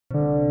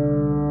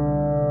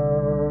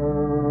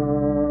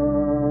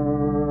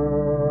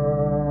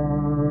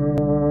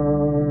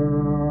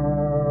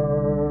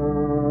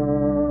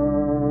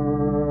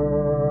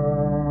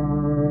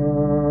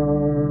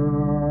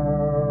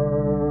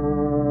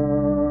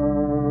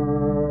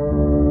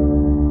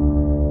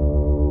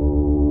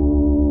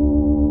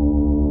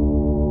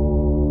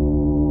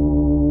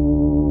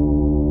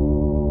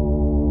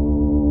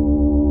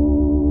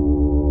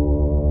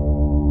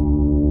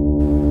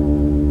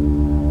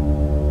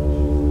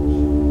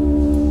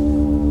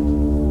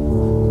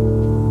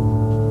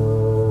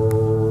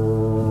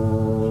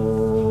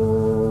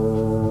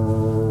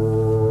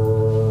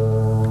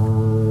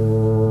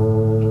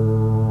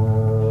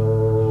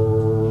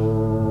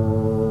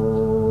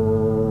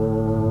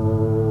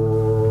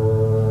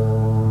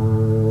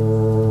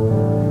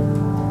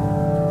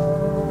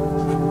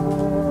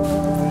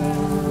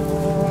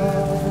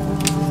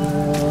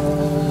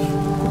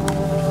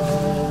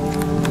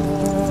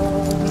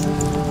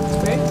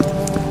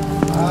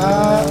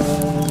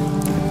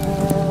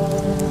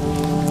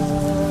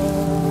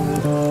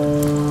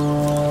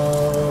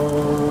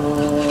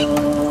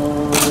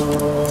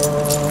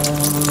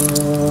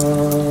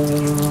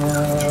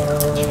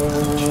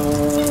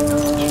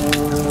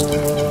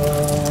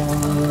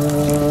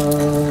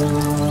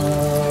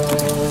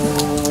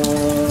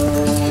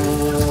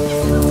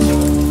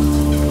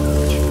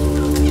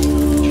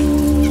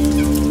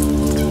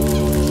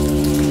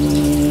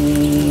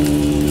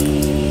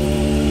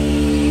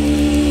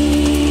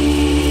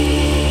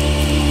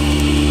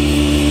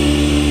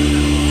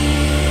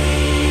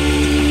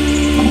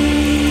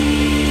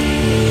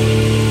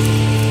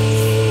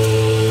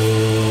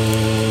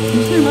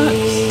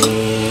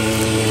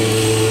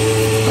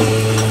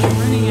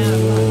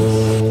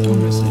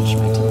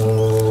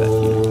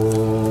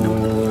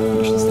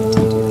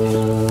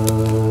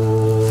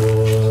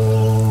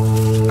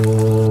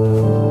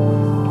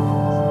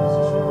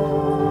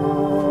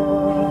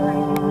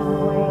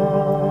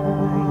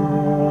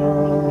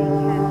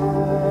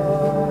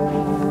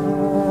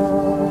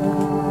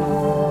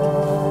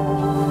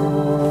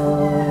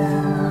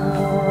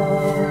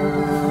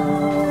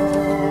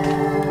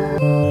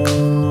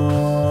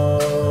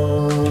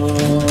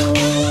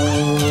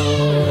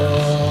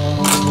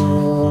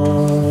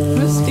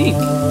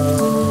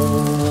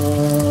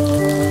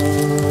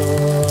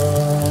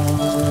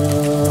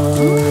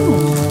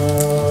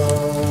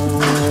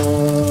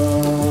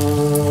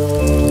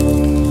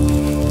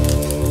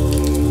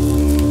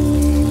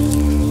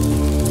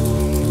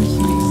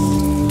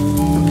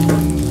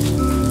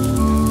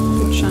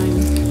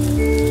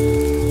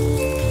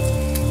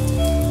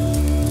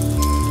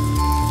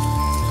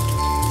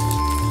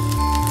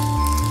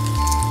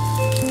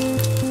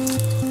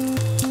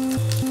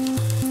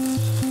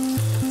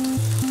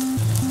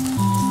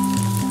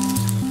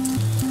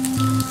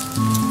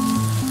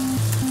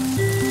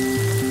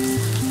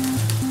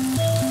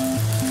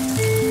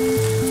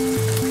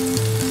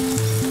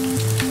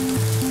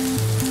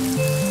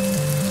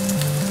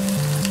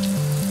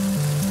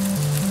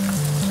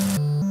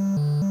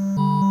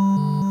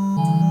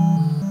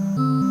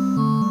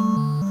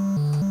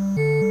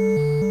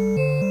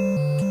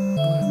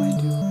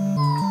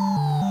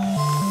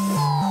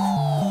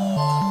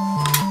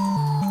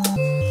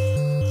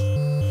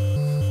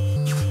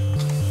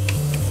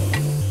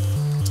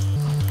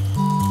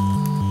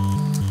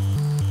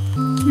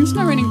It's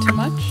not raining too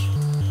much.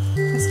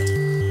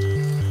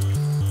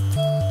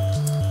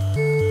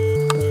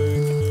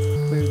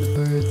 Where are the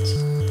birds?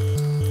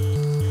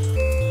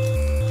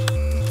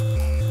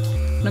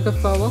 Wanna go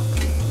for a walk?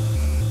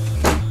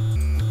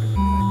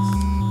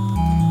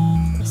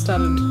 I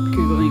started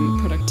googling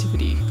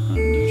productivity on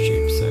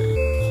YouTube, so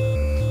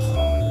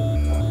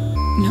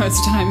now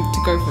it's time to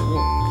go for a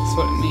walk. That's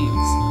what it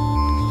means.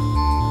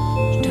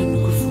 It's time to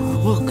go for a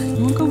walk.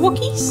 You wanna go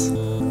walkies?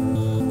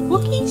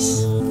 Walkies?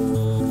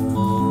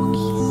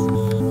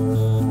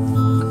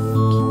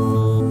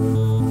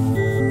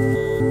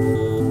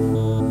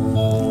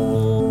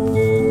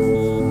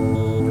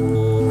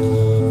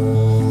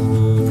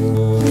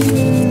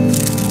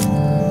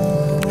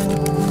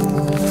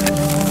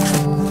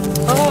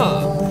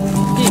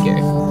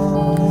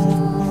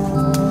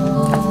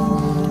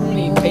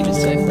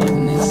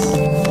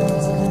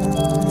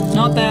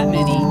 Not that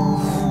many.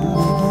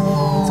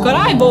 It's got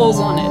eyeballs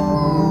on it.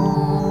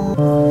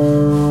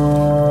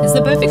 It's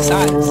the perfect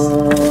size.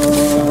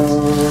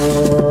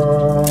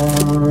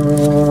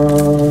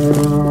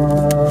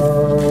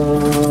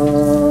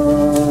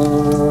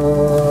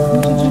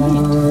 What did you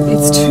need?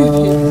 It's too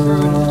big.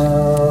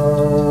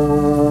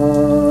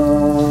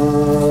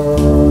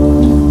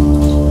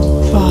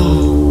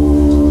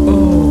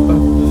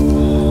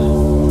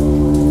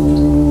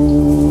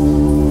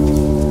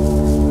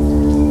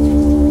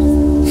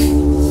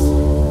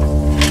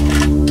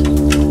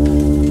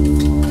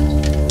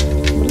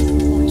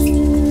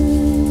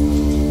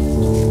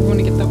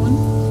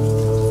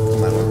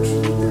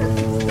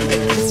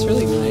 Throw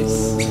it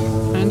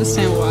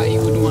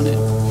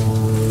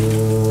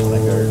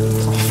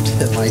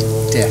away.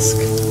 Desk.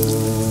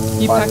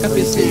 You pack up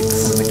your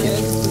snacks.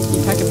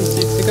 You pack up your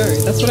snacks to go.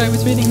 That's what I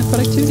was reading in the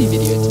productivity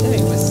video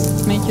today,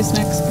 was make your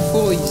snacks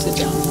before you sit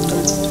down.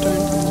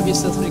 Don't give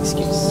yourself an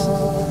excuse.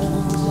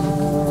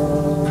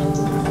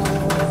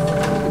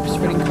 I'm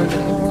spreading COVID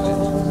everywhere.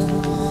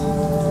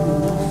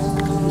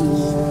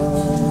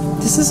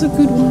 This is a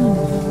good one.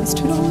 It's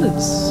 $2.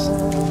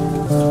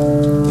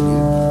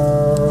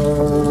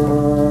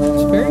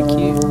 It's very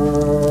cute.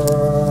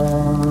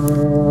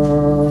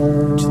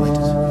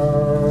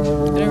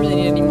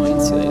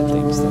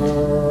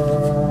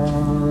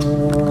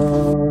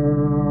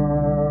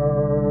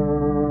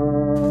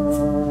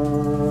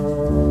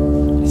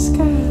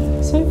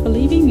 Sorry for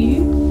leaving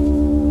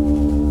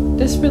you.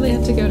 Desperately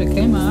had to go to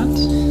Kmart.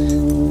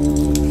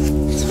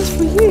 This one's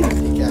for you.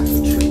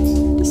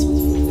 This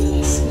one's for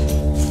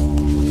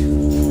you.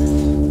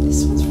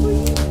 This one's for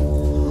you.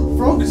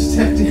 Frog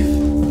detective.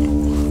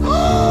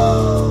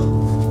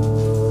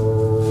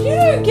 You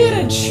don't get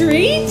a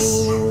treat.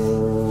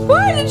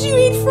 Why did you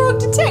eat Frog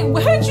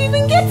Detective? How did you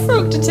even get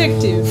Frog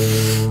Detective?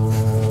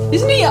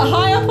 Isn't he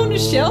high up on a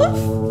shelf?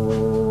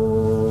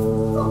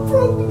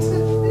 Frog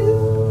detective.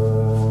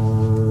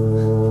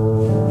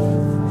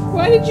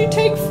 Why did you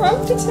take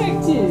Frog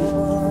Detective?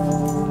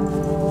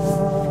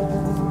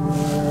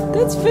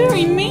 That's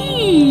very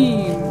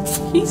mean.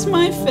 He's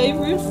my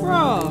favorite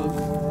frog.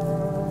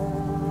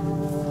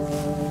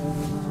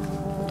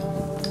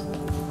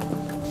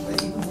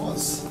 He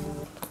was.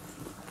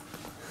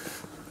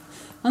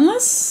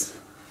 Unless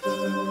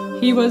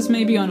he was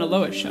maybe on a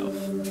lower shelf.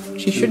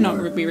 She should not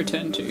be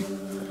returned to.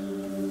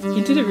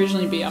 He did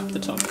originally be up the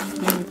top.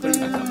 Maybe we'll put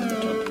him back up at the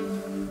top.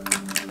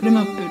 Put him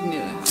up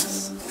near the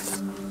house.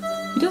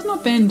 He does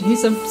not bend.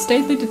 He's a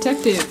stately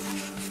detective.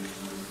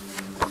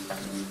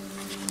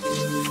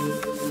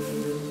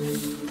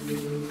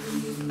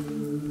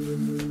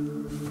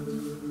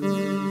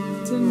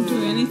 Didn't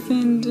do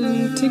anything,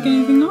 didn't tick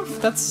anything off.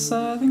 That's,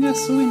 I think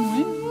that's a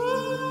win-win.